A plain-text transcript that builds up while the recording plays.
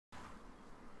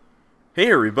Hey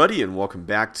everybody, and welcome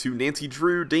back to Nancy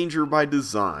Drew Danger by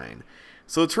Design.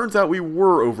 So it turns out we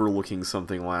were overlooking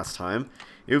something last time.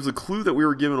 It was a clue that we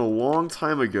were given a long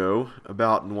time ago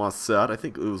about Noisette. I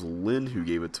think it was Lynn who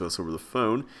gave it to us over the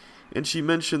phone. And she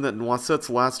mentioned that Noisette's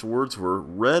last words were,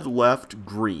 red left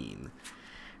green.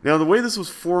 Now the way this was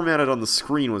formatted on the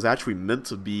screen was actually meant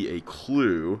to be a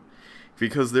clue,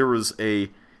 because there was a ...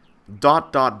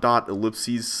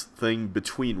 ellipses thing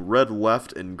between red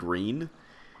left and green.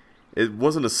 It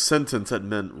wasn't a sentence that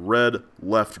meant red,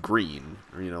 left, green,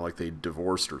 or, like they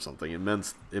divorced or something. It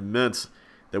meant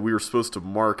that we were supposed to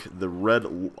mark the red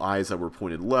eyes that were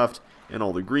pointed left and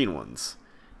all the green ones.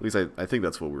 At least I think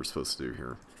that's what we were supposed to do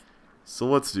here. So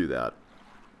let's do that.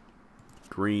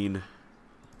 Green,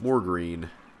 more green.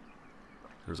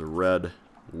 There's a red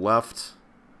left.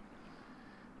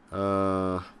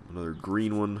 Another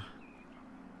green one.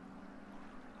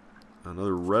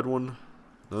 Another red one.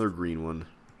 Another green one.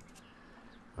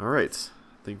 Alright,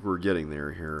 I think we're getting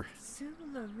there here. Sue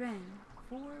Loren,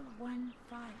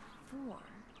 4154.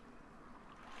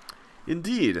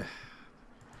 Indeed.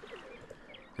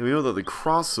 And we know that the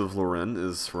cross of Loren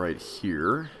is right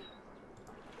here.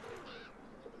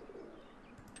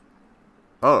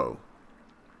 Oh.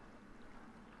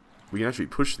 We can actually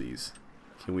push these.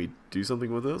 Can we do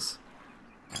something with this?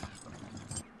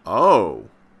 Oh.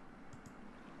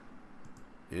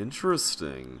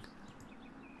 Interesting.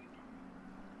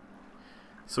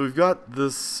 So we've got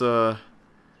this set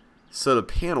of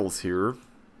panels here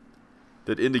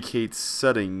that indicates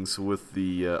settings with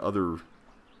the other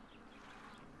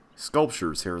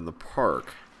sculptures here in the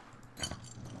park.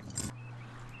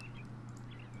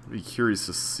 I'd be curious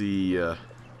to see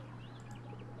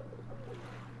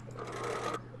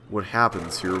what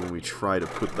happens here when we try to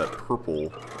put that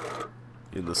purple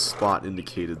in the spot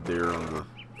indicated there on the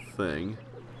thing.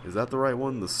 Is that the right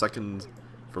one? The second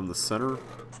from the center?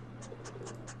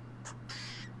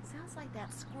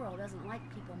 That squirrel doesn't like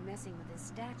people messing with his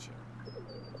statue.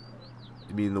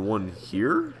 You mean the one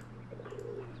here?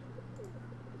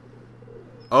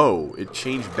 Oh, it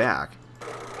changed back.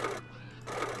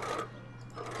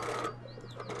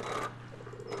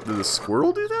 Did the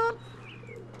squirrel do that?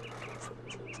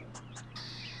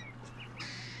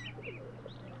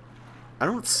 I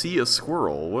don't see a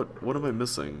squirrel. What am I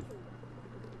missing?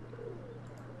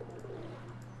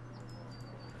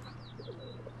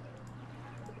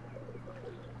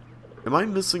 Am I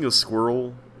missing a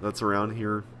squirrel that's around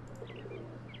here?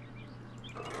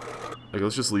 Okay,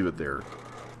 let's just leave it there.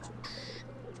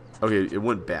 Okay, it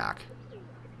went back.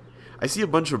 I see a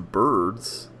bunch of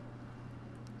birds,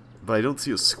 but I don't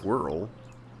see a squirrel.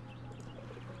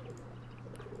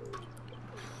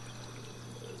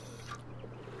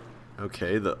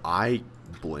 Okay, the eye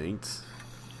blinked.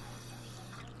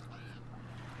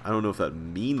 I don't know if that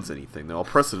means anything, though. I'll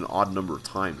press it an odd number of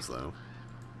times, though.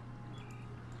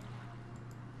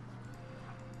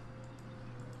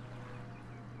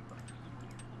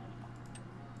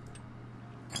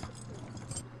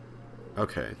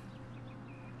 Okay.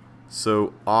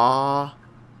 So,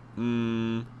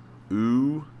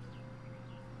 ooh.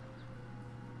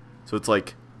 So it's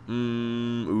like,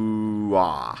 ooh,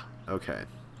 ah. Okay.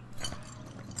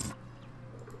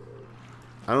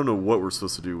 I don't know what we're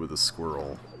supposed to do with a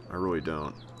squirrel. I really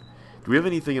don't. Do we have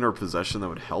anything in our possession that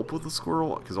would help with the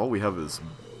squirrel? Because all we have is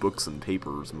books and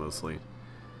papers, mostly.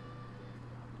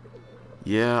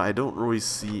 Yeah, I don't really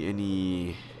see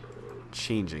any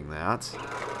changing that.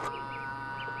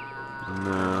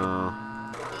 No.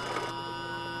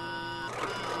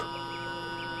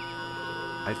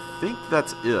 I think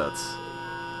that's it.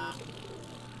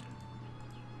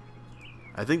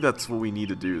 I think that's what we need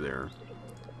to do there.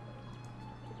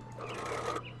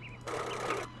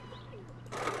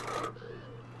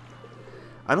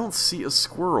 I don't see a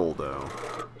squirrel, though.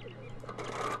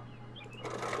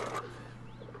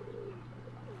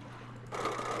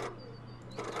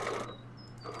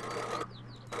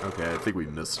 Okay, I think we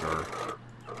missed our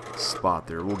spot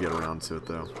there. We'll get around to it,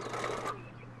 though.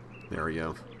 There we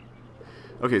go.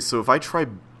 Okay, so if I try...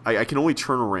 I can only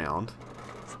turn around.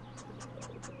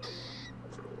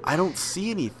 I don't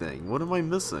see anything. What am I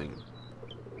missing?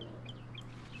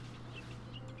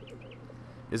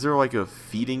 Is there like a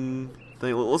feeding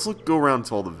thing? Let's go around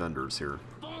to all the vendors here.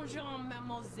 Bonjour,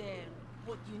 mademoiselle.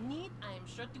 What you need, I am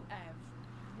sure to have.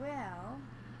 Well...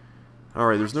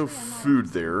 Alright, there's no actually, I'm not food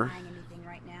interested in there. buying anything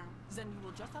right now. Then you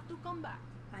will just have to come back.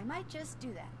 I might just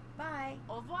do that. Bye.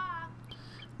 Au revoir.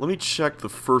 Let me check the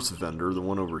first vendor, the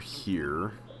one over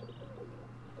here.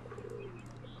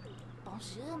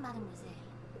 Bonjour, mademoiselle.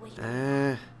 What do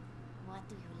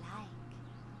you like?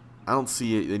 I don't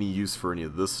see any use for any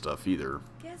of this stuff either.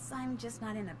 Guess Guess I'm just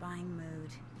not in a buying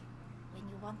mood. When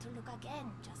you want to look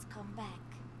again, just come back.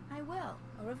 I will.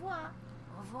 Au revoir.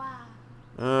 Au revoir.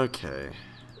 Okay.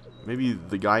 Maybe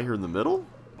the guy here in the middle?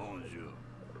 Bonjour.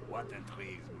 What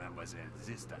intrigues Mademoiselle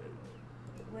this time?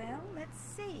 Well, let's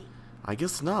see. I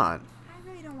guess not. I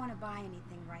really don't want to buy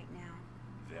anything right now.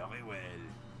 Very well.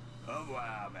 Au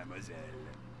revoir, Mademoiselle.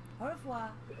 Au revoir.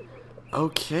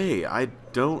 Okay, I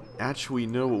don't actually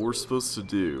know what we're supposed to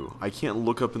do. I can't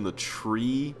look up in the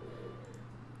tree.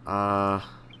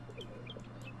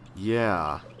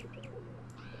 Yeah.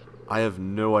 I have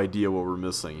no idea what we're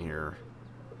missing here.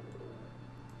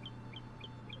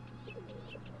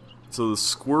 So the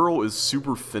squirrel is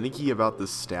super finicky about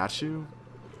this statue?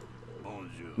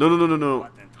 Bonjour. No.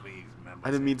 What intrigues Mademoiselle?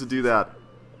 I didn't mean to do that.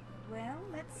 Well,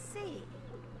 let's see.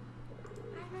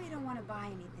 I really don't want to buy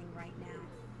anything right now.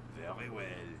 Very well.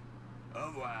 Au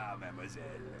revoir, Mademoiselle.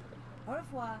 Au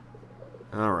revoir.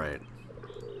 Alright.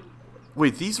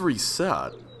 Wait, these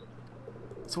reset.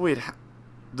 So wait,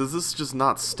 does this just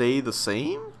not stay the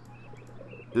same?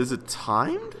 Is it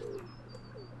timed?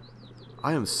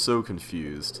 I am so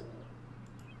confused.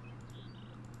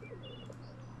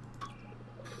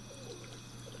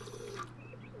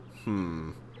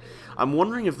 I'm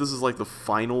wondering if this is like the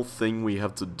final thing we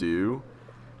have to do.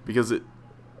 Because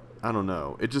I don't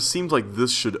know. It just seems like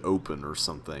this should open or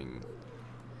something.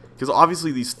 Because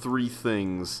obviously these three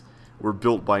things were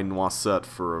built by Noisette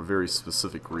for a very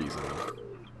specific reason.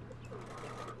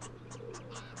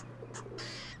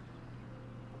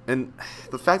 And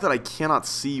the fact that I cannot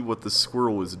see what the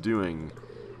squirrel is doing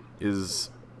is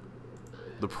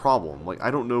the problem. Like, I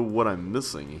don't know what I'm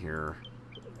missing here.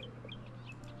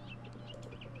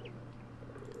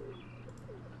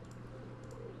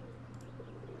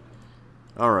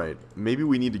 Alright, maybe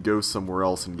we need to go somewhere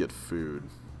else and get food.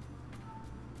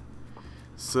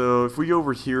 So, if we go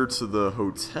over here to the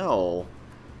hotel,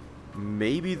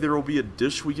 maybe there will be a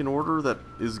dish we can order that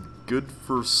is good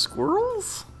for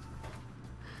squirrels?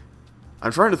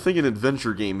 I'm trying to think in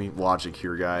adventure game logic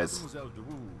here, guys. Mademoiselle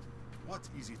Daru, what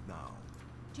is it now?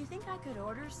 Do you think I could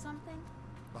order something?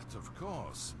 But of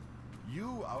course.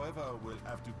 You, however, will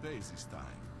have to pay this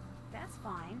time. That's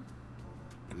fine.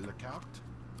 La carte?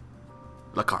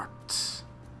 La carte.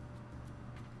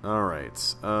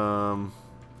 Alright,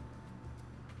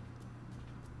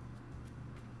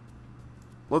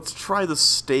 let's try the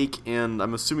steak, and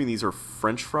I'm assuming these are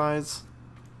French fries?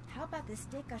 How about the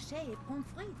steak haché et pommes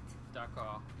frites?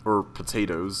 D'accord. Or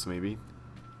potatoes, maybe?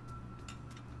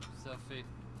 Ça fait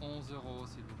 11 euros,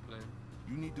 s'il vous plaît.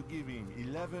 You need to give him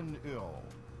 11 euro.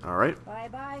 Alright.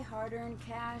 Bye-bye, hard-earned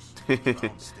cash.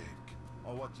 Round steak,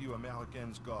 or what you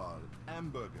Americans call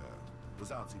hamburger,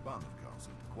 without the bun, of course,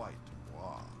 and quite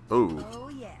raw. Oh. Oh,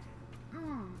 yeah.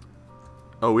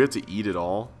 Oh, we have to eat it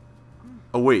all?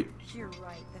 Oh, wait. You're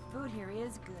right. The food here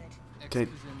is good. Can I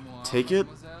Excusez-moi, take it?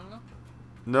 mademoiselle.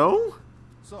 No?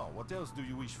 So, what else do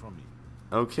you wish from me?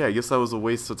 Okay, I guess that was a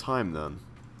waste of time then.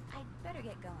 I'd better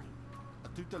get going. A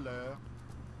tout à l'heure.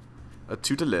 A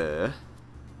tout à l'heure.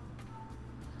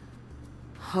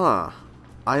 Huh.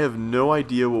 I have no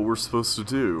idea what we're supposed to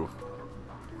do.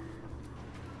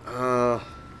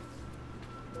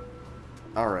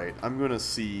 Alright, I'm gonna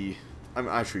see... I'm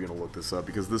actually gonna look this up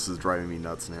because this is driving me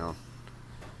nuts now.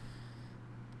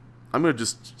 I'm gonna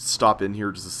just stop in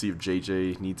here just to see if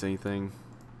JJ needs anything.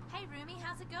 Hey, Rumi,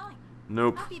 how's it going?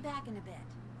 Nope. I'll be back in a bit.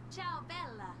 Ciao,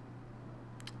 Bella.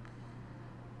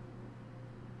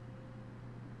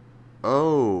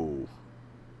 Oh.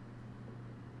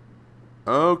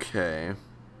 Okay.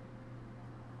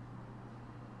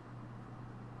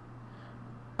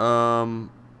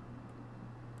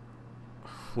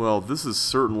 Well, this is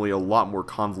certainly a lot more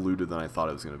convoluted than I thought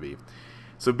it was going to be.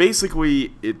 So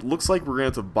basically, it looks like we're going to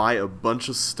have to buy a bunch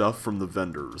of stuff from the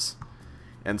vendors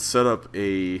and set up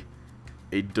a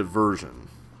diversion.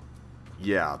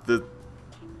 Yeah,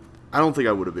 I don't think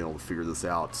I would have been able to figure this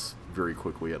out very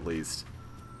quickly, at least.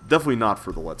 Definitely not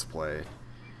for the Let's Play.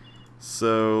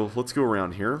 So, let's go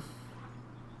around here.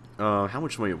 How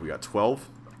much money have we got? 12?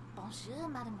 Bonjour,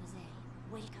 mademoiselle.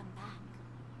 Welcome back.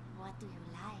 What do you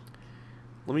like?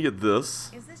 Let me get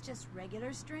this. Is this just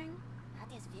regular string? That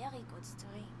is very good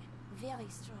string. Very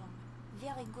strong.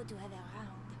 Very good to have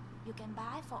around. You can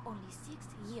buy for only 6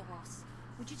 euros.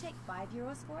 Would you take 5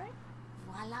 euros for it?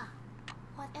 Voila.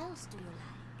 What else do you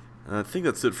like? I think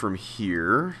that's it from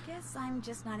here. Guess I'm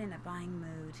just not in a buying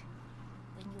mood.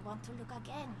 When you want to look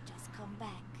again, just come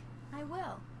back. I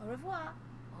will. Au revoir.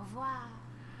 Au revoir.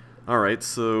 Alright,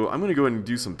 so I'm going to go ahead and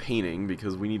do some painting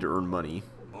because we need to earn money.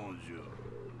 Bonjour.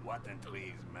 What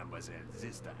intrigues Mademoiselle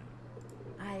this time?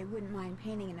 I wouldn't mind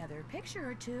painting another picture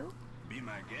or two. Be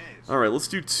my guest. Alright, let's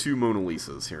do 2 Mona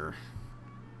Lisas here.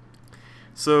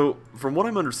 So, from what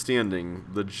I'm understanding,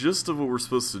 the gist of what we're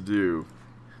supposed to do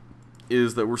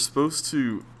is that we're supposed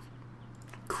to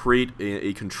create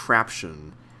a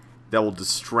contraption that will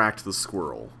distract the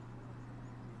squirrel.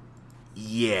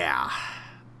 Yeah.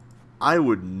 I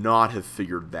would not have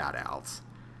figured that out.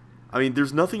 I mean,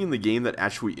 there's nothing in the game that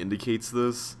actually indicates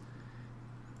this.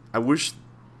 I wish...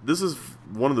 This is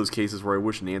one of those cases where I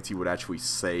wish Nancy would actually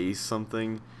say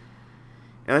something.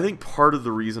 And I think part of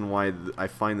the reason why I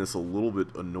find this a little bit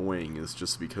annoying is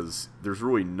just because there's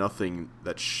really nothing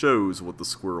that shows what the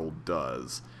squirrel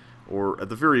does. Or, at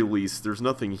the very least, there's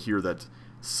nothing here that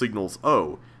signals,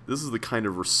 oh, this is the kind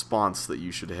of response that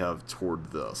you should have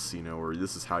toward this, you know, or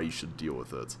this is how you should deal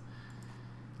with it.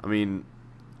 I mean,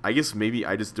 I guess maybe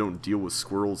I just don't deal with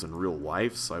squirrels in real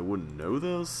life, so I wouldn't know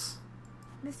this.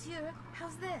 Monsieur,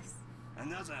 how's this?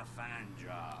 Another fine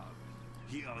job.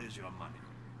 Here is your money.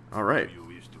 Alright. Do you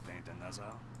wish to paint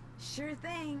another? Sure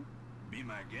thing. Be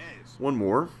my guest. One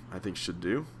more, I think should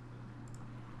do.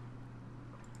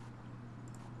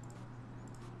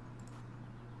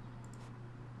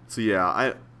 So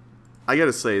yeah, I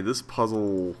gotta say, this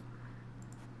puzzle...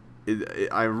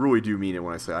 I really do mean it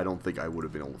when I say I don't think I would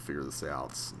have been able to figure this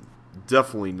out.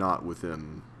 Definitely not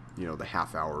within, you know, the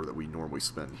half hour that we normally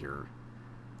spend here.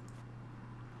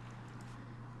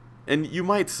 And you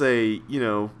might say, you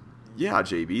know, yeah,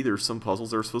 JB, there's some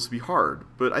puzzles that are supposed to be hard.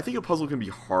 But I think a puzzle can be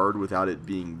hard without it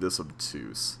being this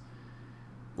obtuse.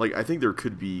 Like, I think there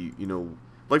could be, you know...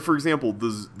 Like, for example,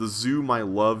 the Zoo My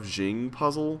Love Jing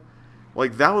puzzle.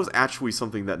 Like, that was actually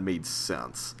something that made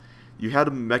sense. You had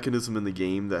a mechanism in the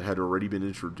game that had already been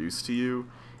introduced to you,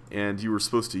 and you were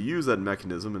supposed to use that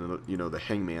mechanism in, you know, the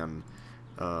hangman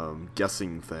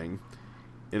guessing thing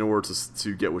in order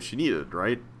to get what you needed,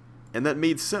 right? And that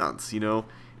made sense, you know?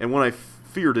 And when I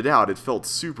figured it out, it felt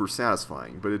super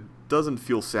satisfying, but it doesn't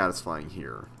feel satisfying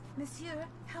here. Monsieur,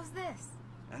 how's this?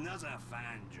 Another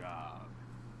fine job.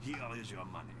 Here is your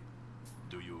money.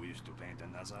 Do you wish to paint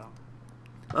another?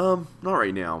 Not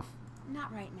right now.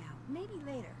 Not right now. Maybe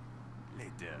later.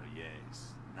 Later,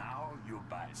 yes. Now you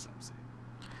buy something.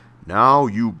 Now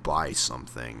you buy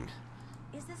something.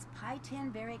 Is this pie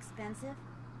tin very expensive?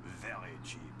 Very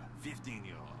cheap. 15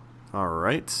 euros.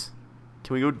 Alright.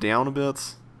 Can we go down a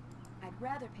bit? I'd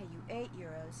rather pay you 8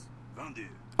 euros. Vendu.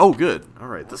 Oh, good.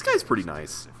 Alright, this guy's pretty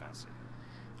nice.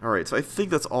 Alright, so I think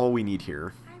that's all we need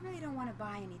here. I really don't want to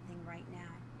buy anything right now.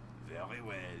 Very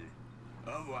well.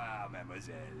 Au revoir,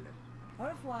 mademoiselle. Au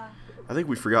revoir. I think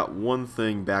we forgot one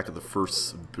thing back at the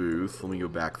first booth. Let me go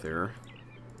back there.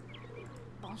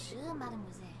 Bonjour,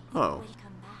 mademoiselle. Oh. Welcome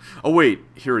back. Oh, wait.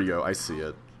 Here we go. I see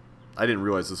it. I didn't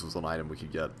realize this was an item we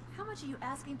could get. How much are you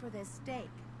asking for this steak?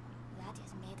 That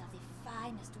is made of the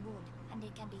finest wood, and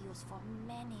it can be used for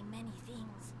many, many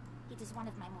things. It is one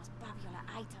of my most popular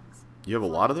items. You have a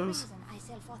lot of those? For that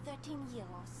reason, I sell for 13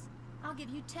 euros. I'll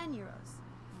give you 10 euros.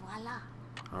 Voila.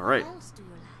 Alright. What else do you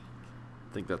like?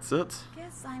 I think that's it.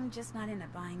 Guess I'm just not in a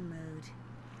buying mood.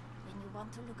 When you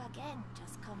want to look again,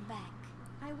 just come back.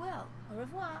 I will. Au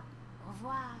revoir. Au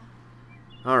revoir.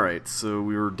 Alright, so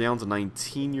we were down to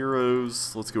 19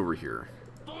 euros. Let's go over here.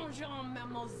 Bonjour,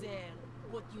 mademoiselle.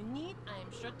 What you need, I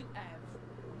am sure to have.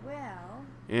 Well,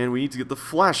 And we need to get the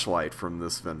flashlight from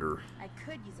this vendor. I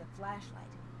could use a flashlight.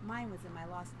 Mine was in my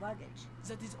lost luggage.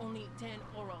 That is only 10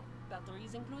 euro.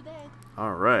 Batteries included.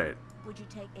 Alright. Would you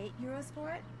take 8 euros for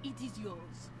it? It is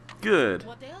yours. Good.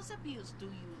 What else appeals to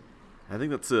you? I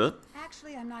think that's it.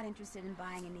 Actually, I'm not interested in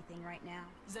buying anything right now.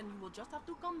 Then you will just have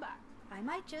to come back. I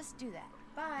might just do that.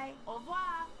 Bye. Au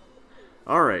revoir.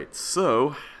 Alright,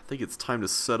 so I think it's time to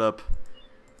set up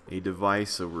a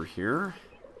device over here.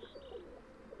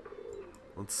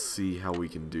 Let's see how we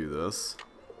can do this.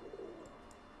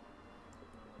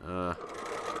 No,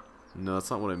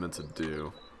 that's not what I meant to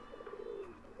do.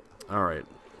 Alright.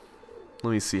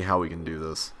 Let me see how we can do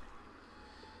this.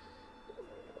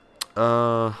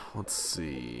 Let's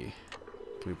see.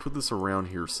 Can we put this around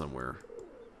here somewhere?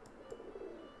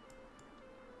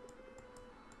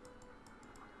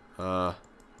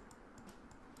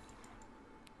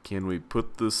 Can we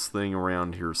put this thing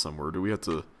around here somewhere? Do we have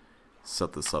to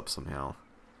set this up somehow?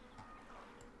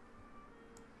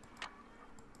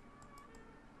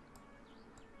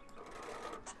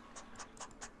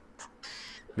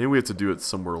 Maybe we have to do it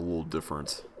somewhere a little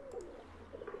different.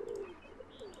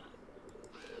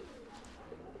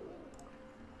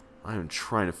 I am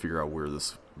trying to figure out where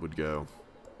this would go.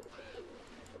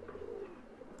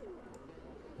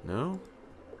 No?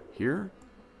 Here?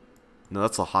 No,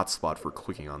 that's a hotspot for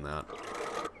clicking on that.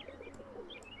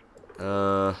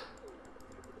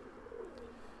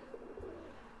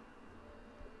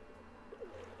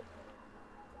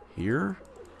 Here?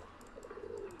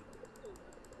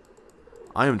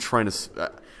 I am trying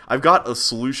to... I've got a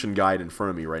solution guide in front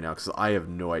of me right now because I have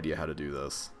no idea how to do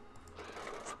this.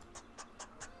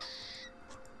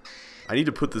 I need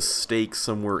to put this stake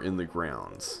somewhere in the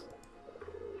grounds.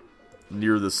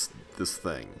 Near this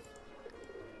thing.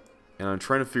 And I'm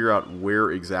trying to figure out where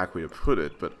exactly to put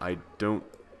it, but I don't...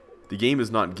 The game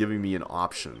is not giving me an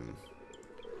option.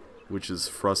 Which is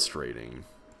frustrating.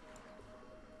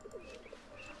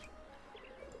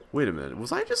 Wait a minute,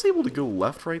 was I just able to go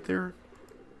left right there?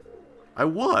 I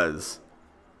was!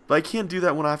 But I can't do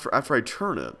that when after I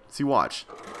turn it. See, watch.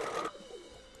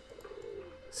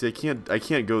 See, I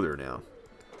can't go there now.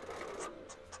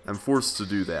 I'm forced to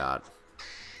do that.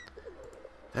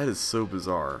 That is so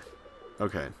bizarre.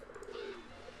 Okay.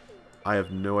 I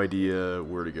have no idea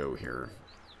where to go here.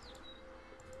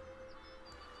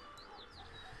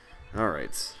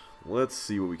 Alright. Let's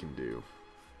see what we can do.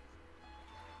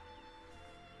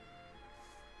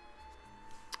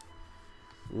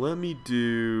 Let me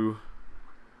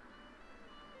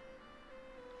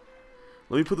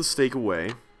put the stake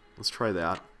away. Let's try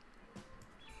that.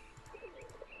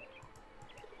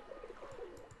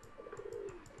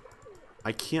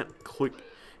 I can't click...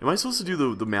 Am I supposed to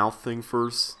do the mouth thing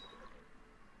first?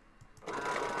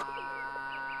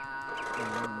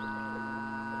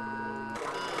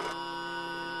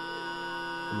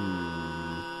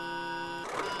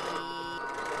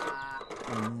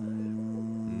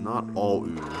 Not all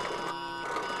ooh.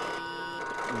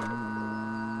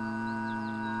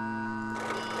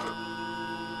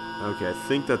 Okay, I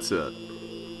think that's it.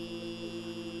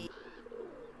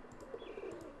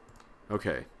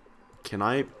 Okay. Can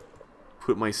I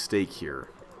put my stake here?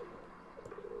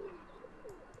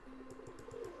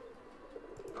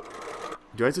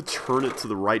 Do I have to turn it to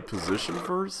the right position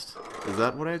first? Is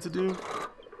that what I have to do?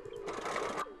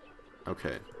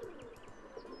 Okay.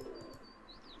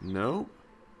 No?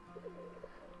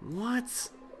 What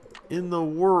in the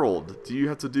world do you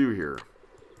have to do here?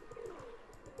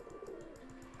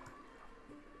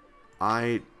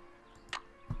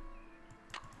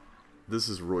 This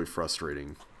is really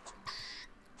frustrating.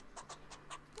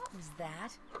 What was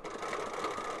that?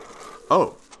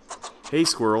 Oh! Hey,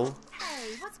 squirrel.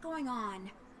 Hey, what's going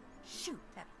on? Shoot,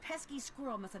 that pesky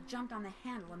squirrel must have jumped on the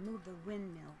handle and moved the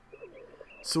windmill.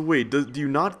 So wait, do you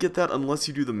not get that unless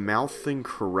you do the mouth thing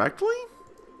correctly?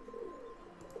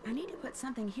 I need to put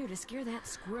something here to scare that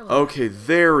squirrel. Okay,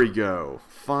 there we go.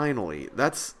 Finally.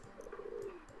 That's...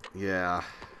 Yeah.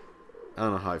 I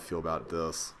don't know how I feel about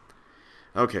this.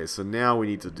 Okay, so now we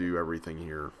need to do everything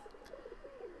here.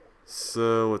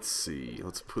 So, let's see.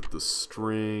 Let's put the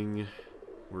string...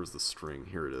 Where's the string?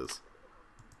 Here it is.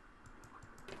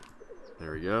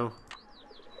 There we go.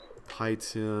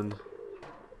 Python.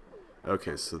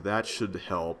 Okay, so that should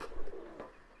help.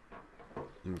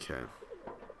 Okay.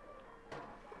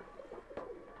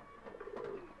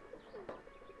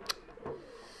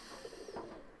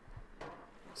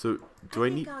 So, do I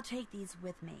need... I'll take these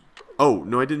with me. Oh,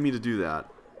 no, I didn't mean to do that.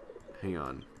 Hang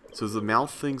on. So is the mouth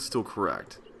thing still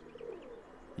correct?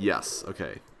 Yes,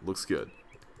 okay. Looks good.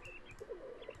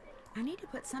 I need to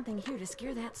put something here to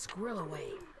scare that squirrel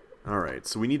away. Alright,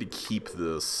 so we need to keep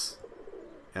this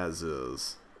as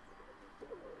is.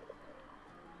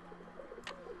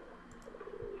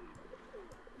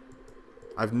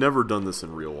 I've never done this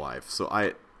in real life, so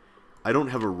I don't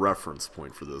have a reference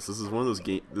point for this. This is one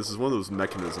of those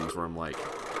mechanisms where I'm like,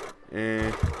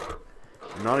 I'm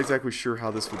not exactly sure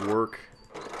how this would work.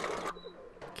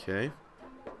 Okay.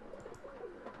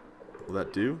 Will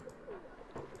that do?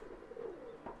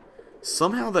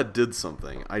 Somehow that did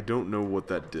something. I don't know what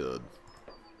that did.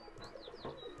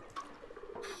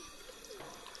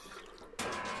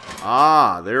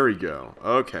 Ah, there we go.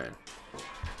 Okay.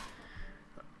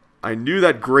 I knew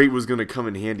that grate was going to come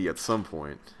in handy at some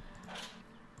point.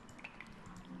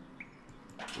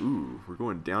 Ooh, we're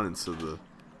going down into the,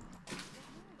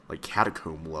 like,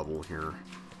 catacomb level here.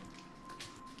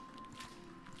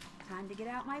 Time to get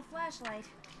out my flashlight.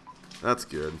 That's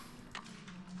good.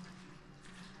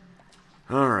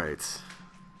 Alright.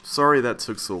 Sorry that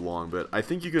took so long, but I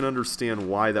think you can understand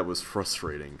why that was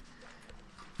frustrating.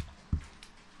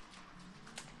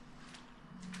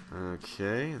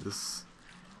 Okay, this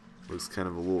looks kind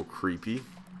of a little creepy.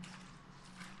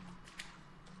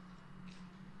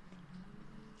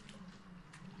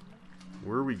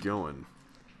 Where are we going?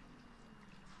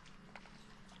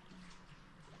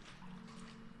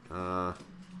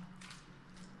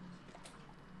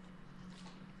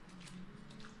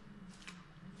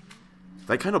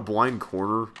 That kind of blind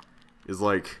corner is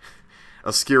like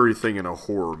a scary thing in a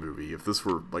horror movie, if this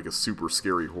were like a super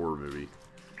scary horror movie.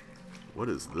 What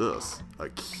is this? A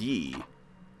key.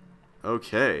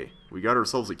 Okay, we got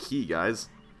ourselves a key, guys.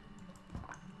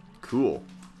 Cool.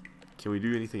 Can we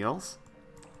do anything else?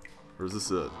 Or is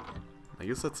this it? I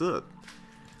guess that's it.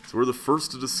 So we're the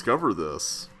first to discover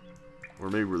this. Or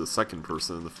maybe we're the second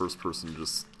person, and the first person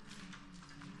just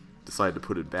decided to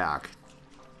put it back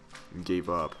and gave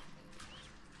up.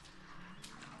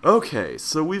 Okay,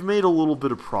 so we've made a little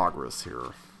bit of progress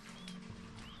here.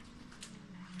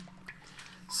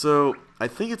 So, I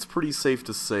think it's pretty safe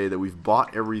to say that we've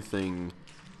bought everything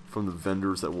from the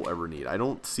vendors that we'll ever need. I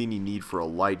don't see any need for a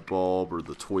light bulb or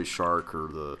the toy shark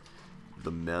or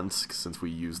the mint, since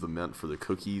we use the mint for the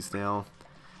cookies now.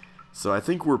 So I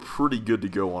think we're pretty good to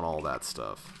go on all that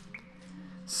stuff.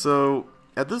 So,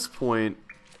 at this point,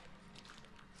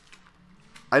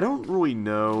 I don't really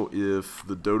know if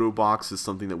the Dodo box is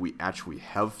something that we actually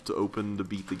have to open to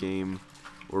beat the game,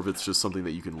 or if it's just something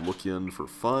that you can look in for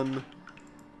fun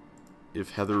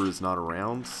if Heather is not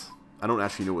around. I don't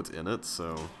actually know what's in it,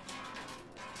 so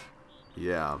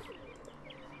yeah.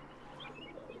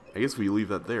 I guess we leave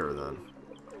that there then.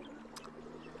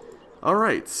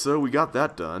 Alright, so we got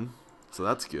that done, so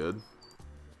that's good.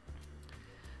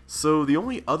 So the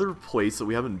only other place that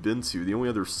we haven't been to, the only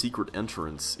other secret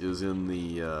entrance, is in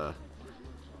the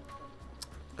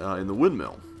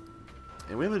windmill.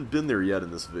 And we haven't been there yet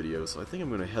in this video, so I think I'm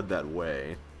going to head that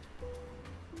way.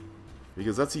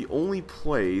 Because that's the only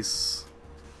place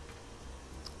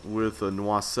with a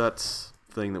Noisette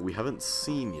thing that we haven't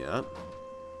seen yet.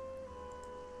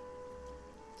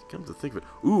 Come to think of it.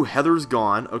 Ooh, Heather's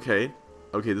gone. Okay.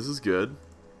 Okay, this is good.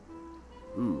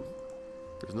 Ooh.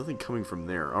 There's nothing coming from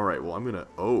there. Alright, well, I'm gonna...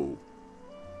 Oh.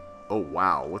 Oh,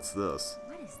 wow. What's this?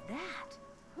 What is that?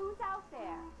 Who's out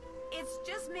there? It's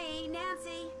just me,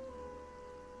 Nancy.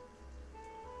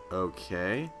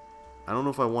 Okay. I don't know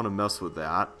if I want to mess with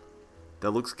that.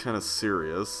 That looks kind of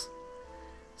serious.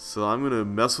 So I'm gonna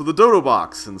mess with the Dodo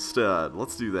box instead.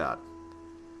 Let's do that.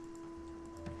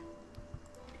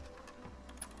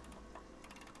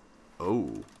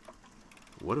 Oh.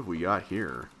 What have we got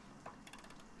here?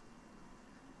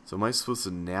 So am I supposed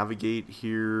to navigate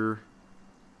here?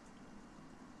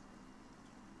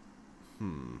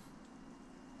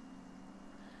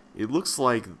 It looks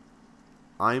like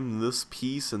I'm this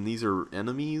piece and these are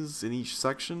enemies in each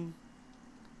section.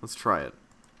 Let's try it.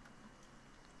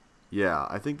 Yeah,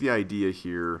 I think the idea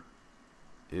here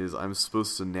is I'm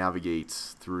supposed to navigate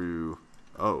through...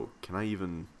 Oh, can I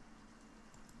even...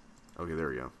 Okay, there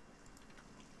we go.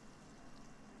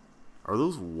 Are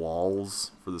those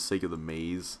walls for the sake of the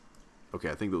maze? Okay,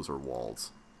 I think those are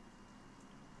walls.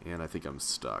 And I think I'm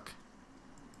stuck.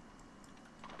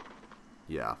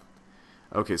 Yeah.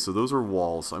 Okay, so those are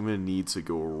walls, so I'm going to need to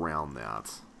go around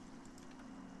that.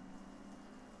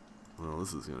 Well,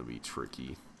 this is going to be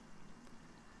tricky.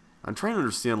 I'm trying to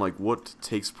understand, like, what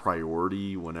takes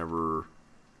priority whenever...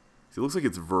 See, it looks like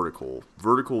it's vertical.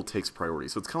 Vertical takes priority,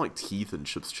 so it's kind of like teeth in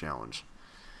Chip's Challenge.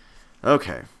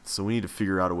 Okay, so we need to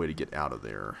figure out a way to get out of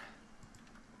there.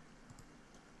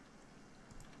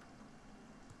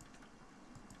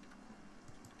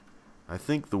 I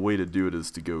think the way to do it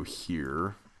is to go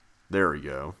here. There we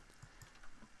go.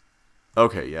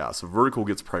 Okay, yeah, so vertical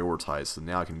gets prioritized, so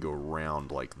now I can go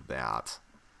around like that.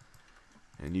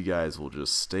 And you guys will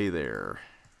just stay there.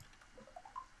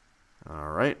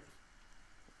 Alright.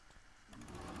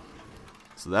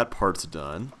 So that part's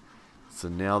done. So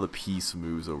now the piece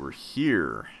moves over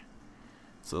here.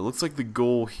 So it looks like the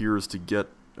goal here is to get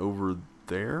over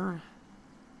there.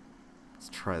 Let's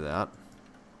try that.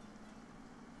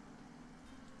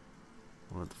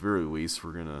 Well, at the very least,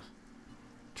 we're gonna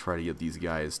try to get these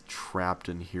guys trapped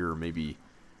in here, maybe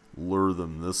lure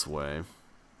them this way.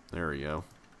 There we go.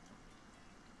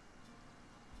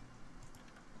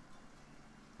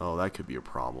 Oh, that could be a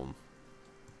problem.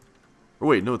 Or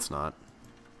wait, no it's not.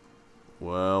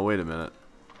 Well, wait a minute.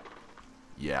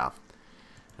 Yeah.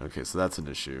 Okay, so that's an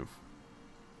issue.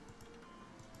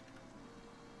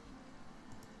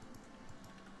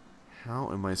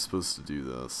 How am I supposed to do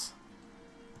this?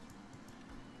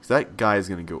 'Cause that guy's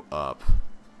gonna go up.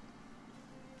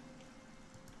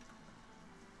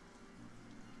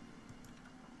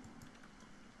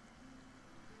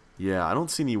 Yeah, I don't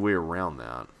see any way around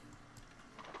that.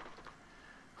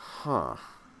 Huh.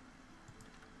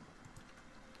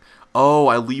 Oh,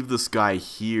 I leave this guy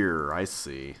here. I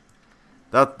see.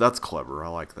 That's clever. I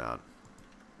like that.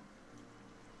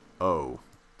 Oh,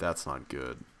 that's not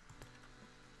good.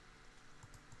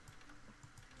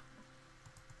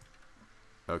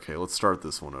 Okay, let's start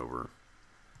this one over.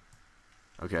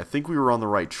 Okay, I think we were on the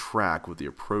right track with the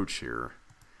approach here.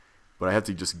 But I have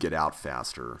to just get out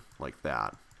faster, like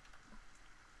that.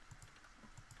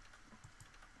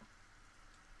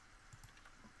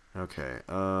 Okay,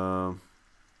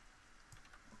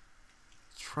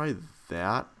 try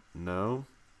that. No.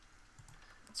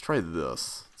 Let's try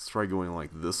this. Let's try going like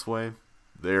this way.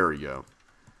 There we go.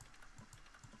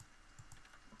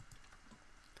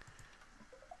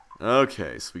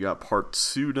 Okay, so we got part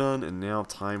 2 done, and now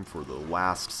time for the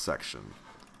last section.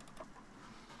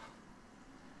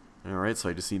 Alright, so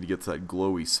I just need to get to that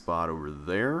glowy spot over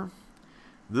there.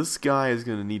 This guy is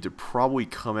going to need to probably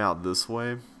come out this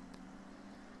way.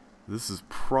 This is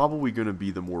probably going to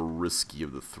be the more risky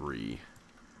of the 3.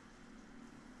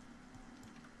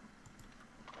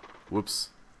 Whoops.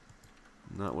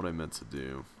 Not what I meant to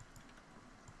do.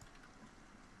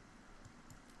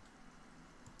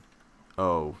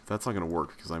 Oh, that's not going to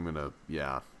work because I'm going to,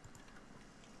 yeah.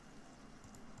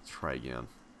 Let's try again.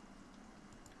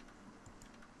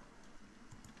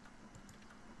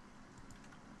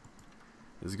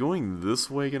 Is going this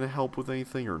way going to help with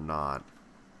anything or not?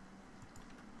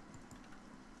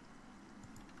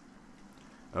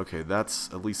 Okay, that's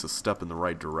at least a step in the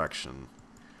right direction.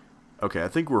 Okay, I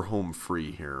think we're home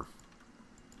free here.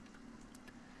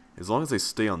 As long as I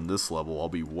stay on this level, I'll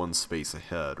be 1 space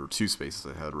ahead, or 2 spaces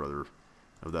ahead, rather,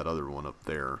 of that other one up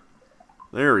there.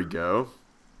 There we go.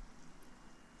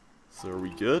 So are we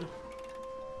good?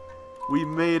 We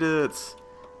made it!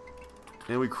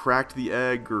 And we cracked the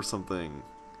egg or something.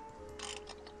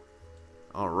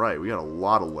 Alright, we got a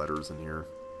lot of letters in here.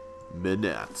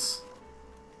 Minette.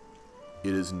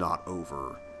 It is not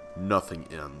over. Nothing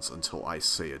ends until I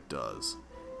say it does.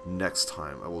 Next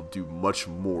time, I will do much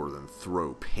more than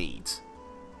throw paint.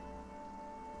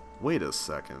 Wait a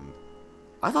second.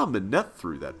 I thought Minette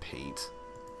threw that paint.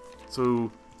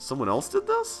 So, someone else did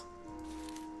this?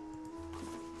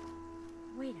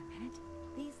 Wait a minute.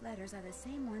 These letters are the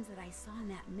same ones that I saw in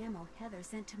that memo Heather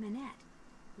sent to Minette.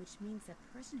 Which means the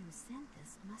person who sent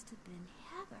this must have been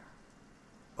Heather.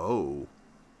 Oh.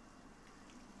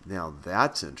 Now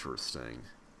that's interesting.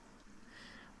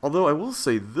 Although I will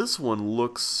say this one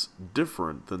looks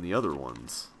different than the other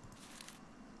ones.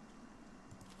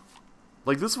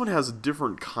 Like this one has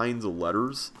different kinds of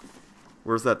letters,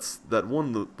 whereas that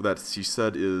one that she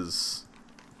said is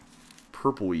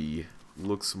purpley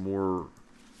looks more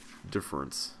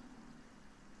different.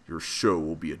 Your show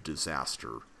will be a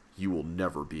disaster. You will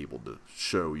never be able to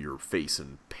show your face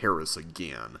in Paris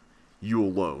again. You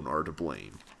alone are to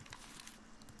blame.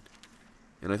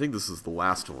 And I think this is the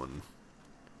last one.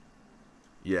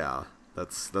 Yeah,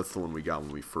 that's the one we got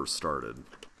when we first started.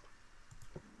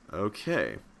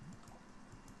 Okay.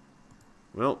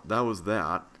 Well, that was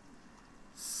that.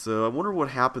 So I wonder what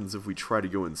happens if we try to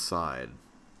go inside.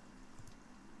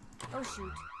 Oh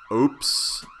shoot.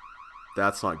 Oops.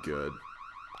 That's not good.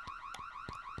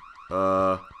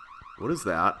 What is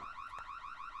that?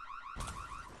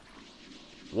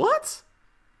 What?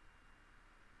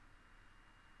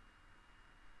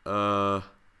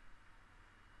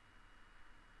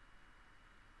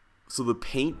 So the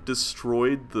paint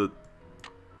destroyed the...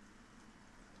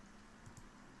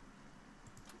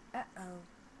 Uh-oh.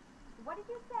 What did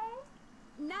you say?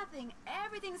 Nothing.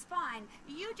 Everything's fine.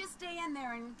 You just stay in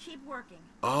there and keep working.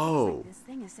 Oh. Looks like this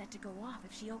thing is set to go off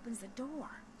if she opens the door.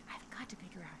 I've got to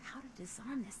figure out how to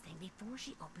disarm this thing before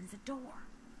she opens the door.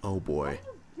 Oh boy. What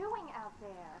are you doing out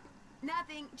there?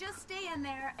 Nothing. Just stay in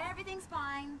there. Everything's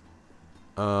fine.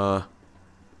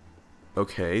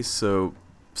 Okay, so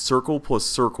circle plus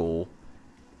circle,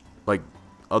 like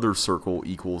other circle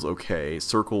equals okay.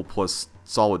 Circle plus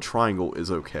solid triangle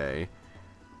is okay.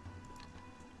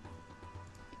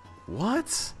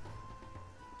 What?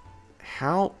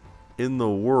 How in the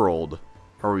world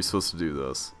are we supposed to do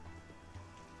this?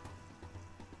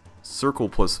 Circle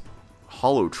plus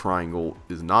hollow triangle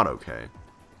is not okay.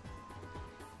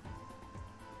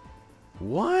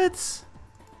 What?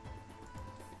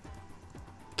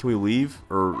 Can we leave?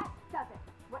 Or...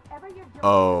 Whatever you're doing,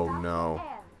 oh, no.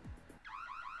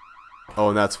 Oh,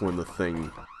 and that's when the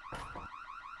thing...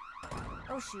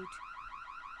 Oh shoot.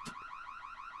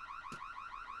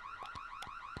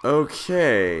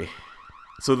 Okay.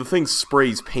 So the thing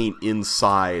sprays paint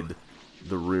inside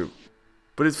the room.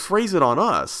 But it sprays it on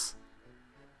us.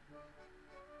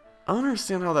 I don't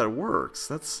understand how that works.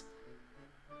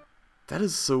 That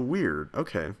is so weird.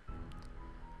 Okay.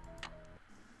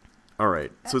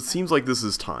 Alright, so it seems like this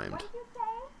is timed. What did you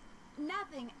say?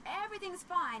 Nothing. Everything's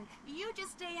fine. You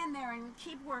just stay in there and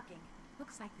keep working.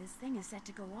 Looks like this thing is set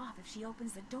to go off if she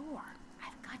opens the door.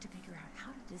 I've got to figure out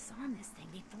how to disarm this thing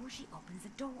before she opens the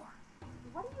door.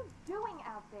 What are you doing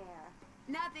out there?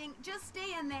 Nothing. Just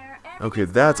stay in there. Okay,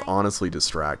 Everything's that's fine. honestly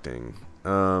distracting.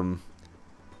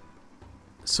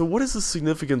 So what is the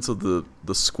significance of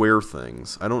the square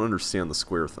things? I don't understand the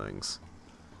square things.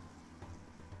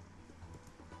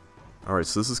 Alright,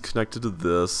 so this is connected to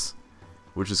this,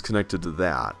 which is connected to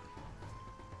that.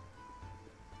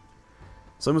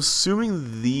 So I'm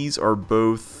assuming these are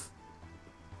both...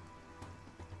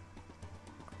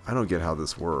 I don't get how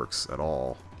this works at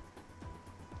all.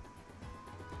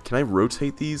 Can I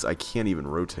rotate these? I can't even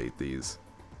rotate these.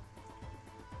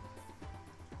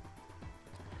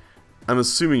 I'm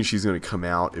assuming she's going to come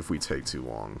out if we take too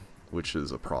long, which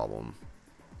is a problem.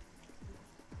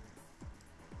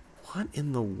 What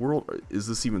in the world is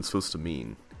this even supposed to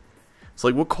mean? It's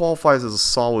like, what qualifies as a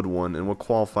solid one and what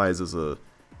qualifies as a...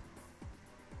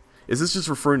 Is this just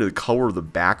referring to the color of the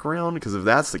background? Because if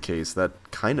that's the case,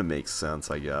 that kind of makes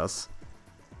sense, I guess.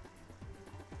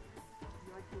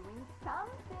 You're doing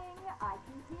something. I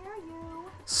can hear you.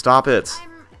 Stop it!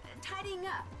 I'm tidying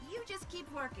up. You just keep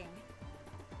working.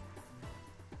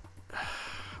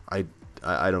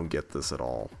 I don't get this at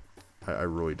all. I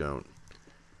really don't.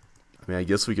 I mean, I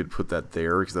guess we could put that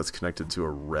there because that's connected to a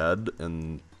red,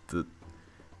 and the...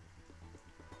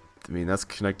 I mean, that's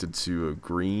connected to a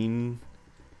green.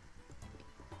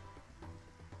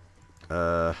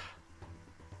 Yeah.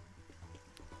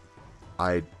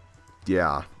 I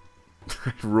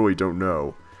really don't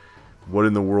know what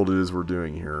in the world it is we're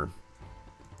doing here.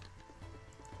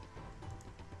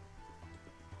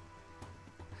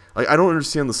 I don't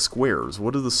understand the squares.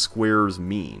 What do the squares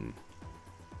mean?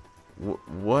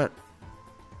 What?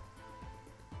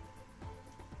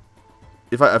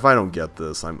 If I don't get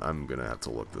this, I'm gonna have to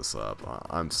look this up.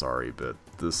 I'm sorry, but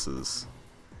this is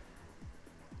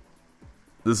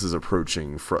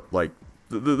approaching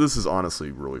this is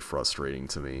honestly really frustrating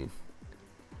to me.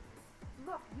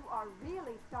 Look, you are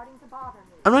really starting to bother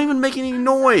me. I'm not even making any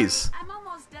noise. I'm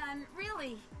almost done,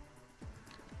 really.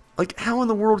 Like, how in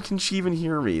the world can she even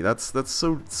hear me? That's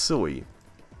so silly.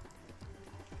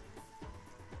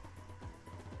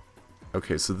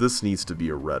 Okay, so this needs to be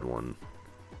a red one.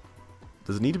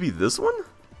 Does it need to be this one?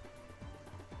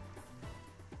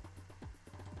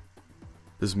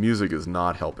 This music is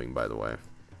not helping, by the way.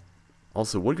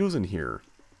 Also, what goes in here?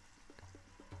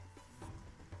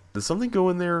 Does something go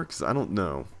in there? Because I don't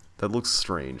know. That looks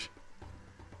strange.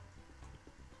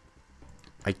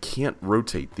 I can't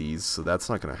rotate these, so that's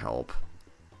not going to help.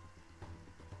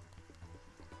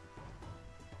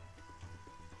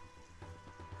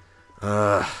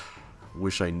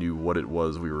 Wish I knew what it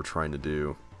was we were trying to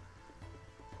do.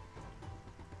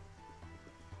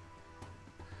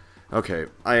 Okay,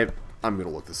 I'm going to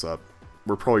look this up.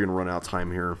 We're probably going to run out of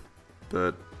time here,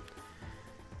 but...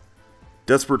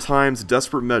 Desperate times,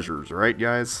 desperate measures, right,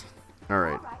 guys?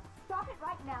 Alright. All right, stop it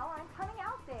right now or I'm coming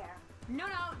out there. No,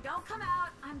 don't come out.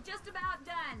 I'm just about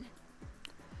done.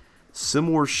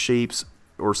 Similar shapes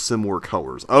or similar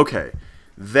colors. Okay,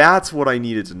 that's what I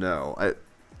needed to know.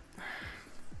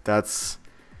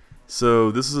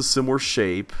 So this is a similar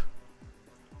shape.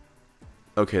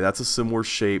 Okay, that's a similar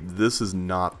shape. This is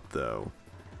not, though.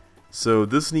 So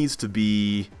this needs to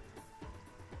be...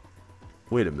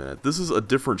 Wait a minute. This is a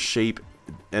different shape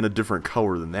and a different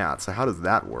color than that. So how does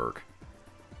that work?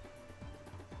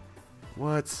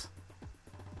 What?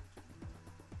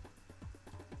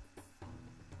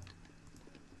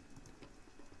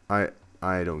 I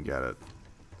don't get it.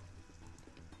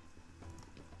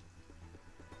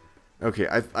 Okay,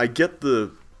 I get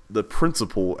the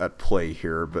principle at play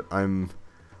here, but I'm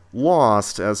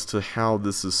lost as to how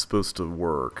this is supposed to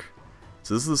work.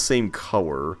 So this is the same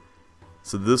color,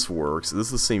 so this works. This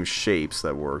is the same shapes,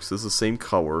 that works. This is the same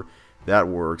color, that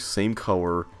works. Same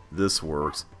color, this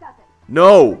works.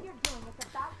 No! What you're doing is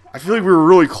about to I feel like we were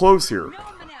really close here. No,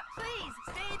 Manette, please,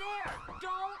 stay there.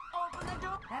 Don't open the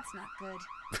door. That's not good.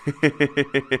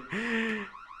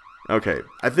 Okay,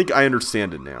 I think I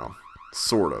understand it now.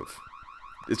 Sort of.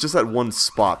 It's just that one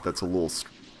spot that's a little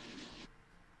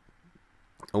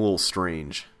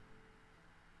strange.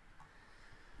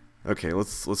 Okay,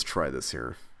 let's try this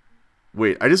here.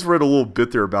 Wait, I just read a little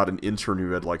bit there about an intern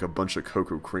who had like a bunch of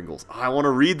Cocoa Kringles. I want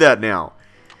to read that now.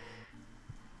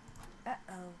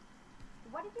 Uh-oh.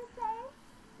 What did you say?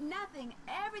 Nothing.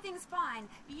 Everything's fine.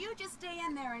 You just stay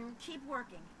in there and keep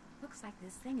working. Looks like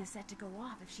this thing is set to go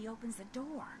off if she opens the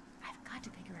door. I've got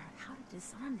to figure out how to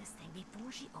disarm this thing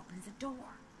before she opens the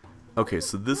door. Okay,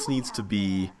 so this needs to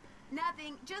be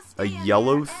Nothing. Just a stay in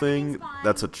yellow there. thing. Everything's fine.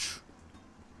 That's a...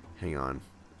 Hang on.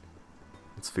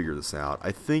 Let's figure this out.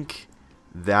 I think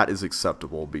that is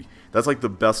acceptable. That's like the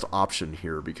best option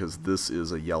here because this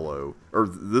is a yellow. Or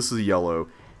this is a yellow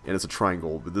and it's a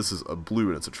triangle, but this is a blue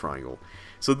and it's a triangle.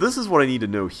 So this is what I need to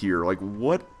know here. Like,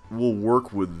 what will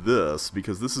work with this,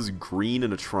 because this is green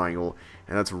in a triangle,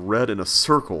 and that's red in a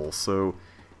circle, so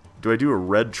do I do a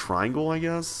red triangle, I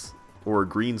guess? Or a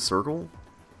green circle?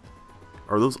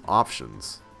 Are those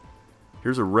options?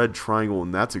 Here's a red triangle,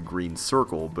 and that's a green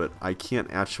circle, but I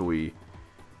can't actually...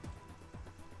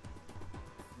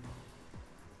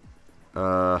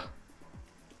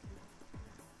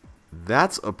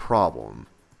 That's a problem.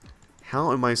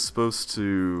 How am I supposed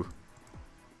to...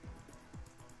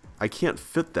 I can't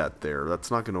fit that there.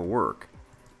 That's not going to work.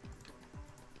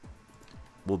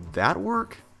 Will that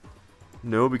work?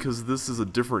 No, because this is a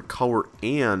different color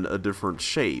and a different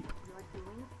shape. You're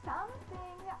doing something.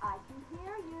 I can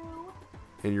hear you.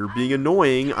 And you're being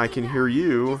annoying. I can hear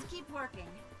you. Just keep working.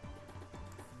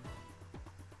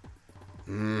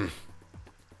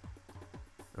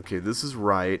 Okay, this is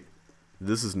right.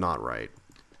 This is not right.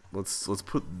 Let's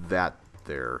put that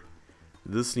there.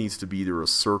 This needs to be either a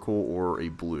circle or a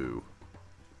blue.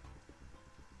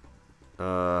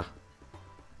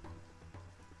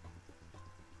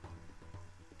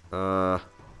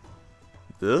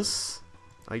 This,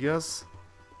 I guess.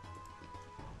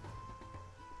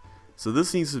 So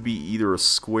this needs to be either a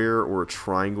square or a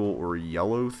triangle or a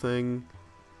yellow thing.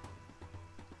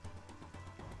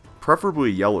 Preferably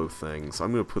a yellow thing, so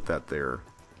I'm going to put that there.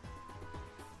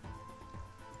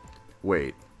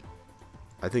 Wait.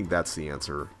 I think that's the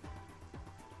answer.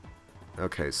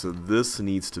 Okay, so this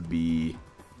needs to be...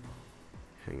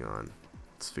 Hang on.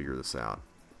 Let's figure this out.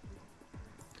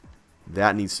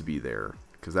 That needs to be there,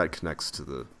 because that connects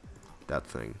to that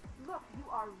thing. Look, you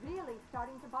are really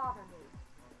starting to bother me.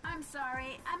 I'm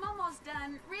sorry. I'm almost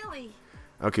done. Really.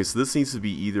 Okay, so this needs to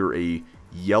be either a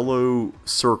yellow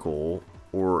circle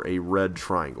or a red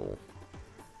triangle.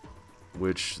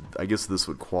 Which, I guess this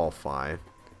would qualify.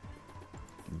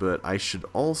 But I should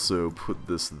also put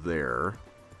this there.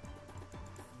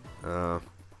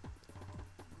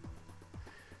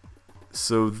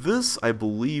 So this, I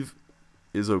believe,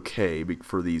 is okay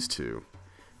for these two.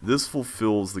 This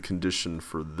fulfills the condition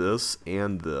for this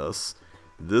and this.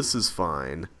 This is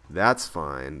fine. That's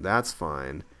fine. That's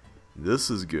fine. This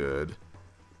is good.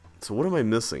 So what am I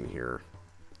missing here?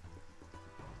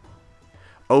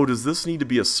 Oh, does this need to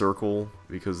be a circle?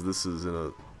 Because this is in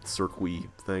a circle-y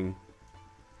thing.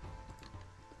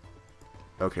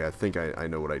 Okay, I think I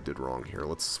know what I did wrong here.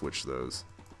 Let's switch those.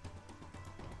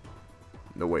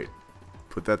 No, wait.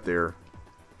 Put that there.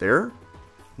 There?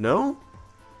 No?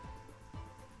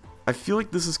 I feel like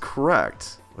this is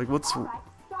correct. Like, what's... All right,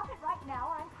 stop it right now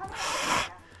or I'm coming out of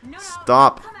here. No,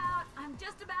 Stop. Come out. I'm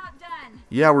just about done.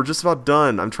 Yeah, we're just about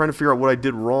done. I'm trying to figure out what I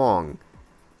did wrong.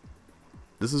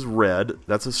 This is red.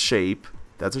 That's a shape.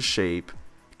 That's a shape.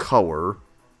 Color.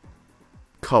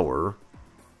 Color.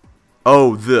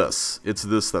 Oh, this. It's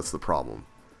this that's the problem.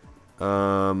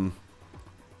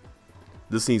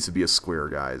 This needs to be a square,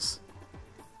 guys.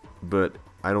 But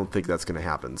I don't think that's going to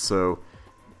happen. So,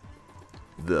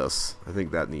 this. I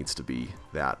think that needs to be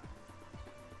that.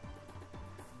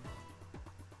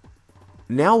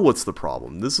 Now what's the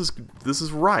problem? This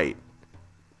is right.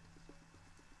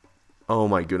 Oh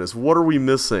my goodness, what are we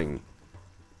missing?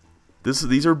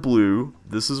 These are blue,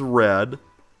 this is red,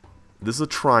 this is a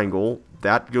triangle,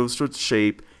 that goes to its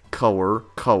shape, color,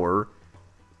 color,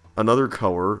 another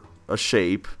color, a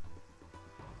shape.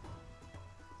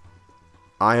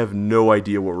 I have no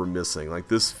idea what we're missing. Like,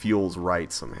 this feels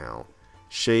right somehow.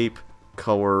 Shape,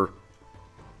 color.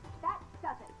 That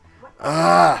does it. Whatever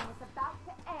Ah! is about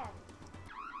to end.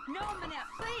 No, Manette,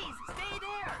 please stay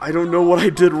there. I don't know what I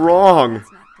did wrong.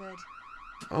 That's not good.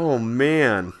 Oh,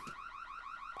 man.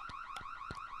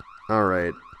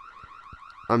 Alright.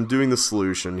 I'm doing the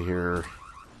solution here.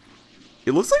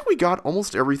 It looks like we got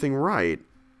almost everything right.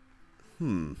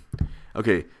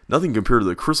 Okay, nothing compared to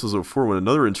the Christmas of 04 when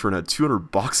another intern had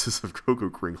 200 boxes of Cocoa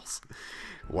Kringles.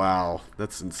 Wow,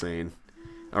 that's insane.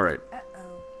 Alright.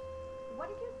 Uh-oh. What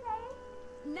did you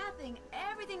say? Nothing.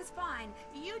 Everything's fine.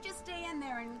 You just stay in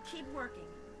there and keep working.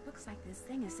 Looks like this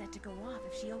thing is set to go off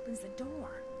if she opens the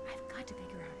door. I've got to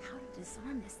figure out how to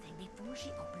disarm this thing before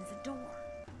she opens the door.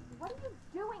 What are you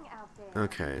doing out there?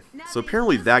 Okay, so Nothing.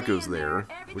 apparently Just that stay goes in there.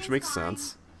 there, which Everything's makes fine.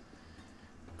 sense.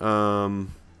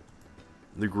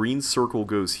 The green circle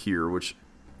goes here, which...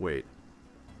 Wait.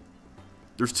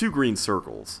 There's two green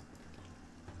circles.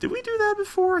 Did we do that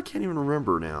before? I can't even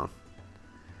remember now.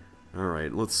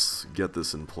 Alright, let's get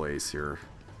this in place here.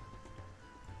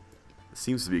 It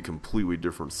seems to be a completely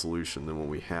different solution than what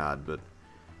we had, but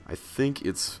I think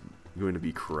it's going to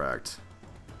be correct.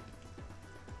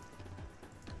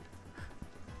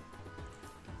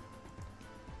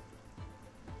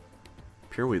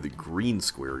 Apparently the green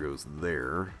square goes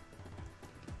there.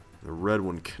 The red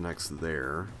one connects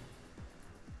there.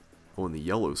 Oh, and the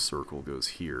yellow circle goes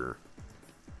here.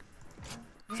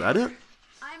 Is that it?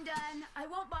 I'm done. I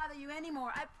won't bother you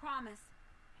anymore, I promise.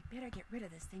 I better get rid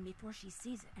of this thing before she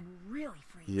sees it and really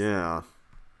freeze. Yeah.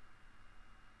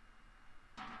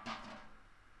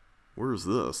 Where is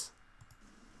this?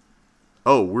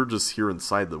 Oh, we're just here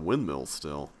inside the windmill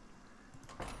still.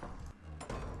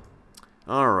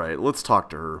 Alright, let's talk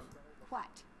to her.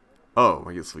 What? Oh,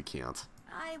 I guess we can't.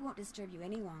 I won't disturb you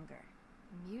any longer.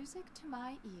 Music to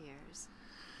my ears.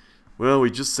 Well, we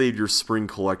just saved your spring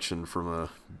collection from a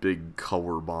big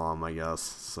color bomb, I guess,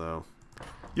 so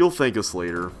you'll thank us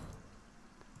later.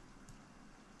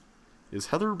 Is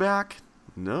Heather back?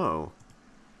 No.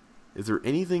 Is there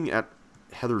anything at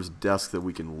Heather's desk that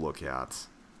we can look at?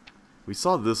 We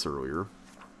saw this earlier.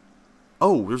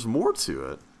 Oh, there's more to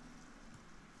it.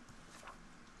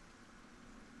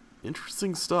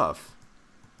 Interesting stuff.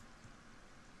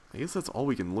 I guess that's all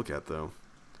we can look at, though.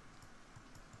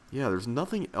 Yeah, there's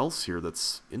nothing else here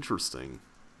that's interesting.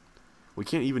 We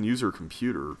can't even use her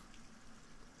computer.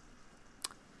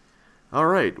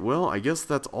 Alright, well, I guess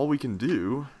that's all we can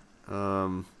do.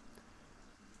 I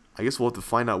guess we'll have to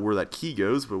find out where that key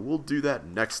goes, but we'll do that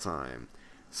next time.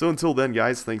 So until then,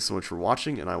 guys, thanks so much for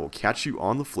watching, and I will catch you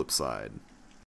on the flip side.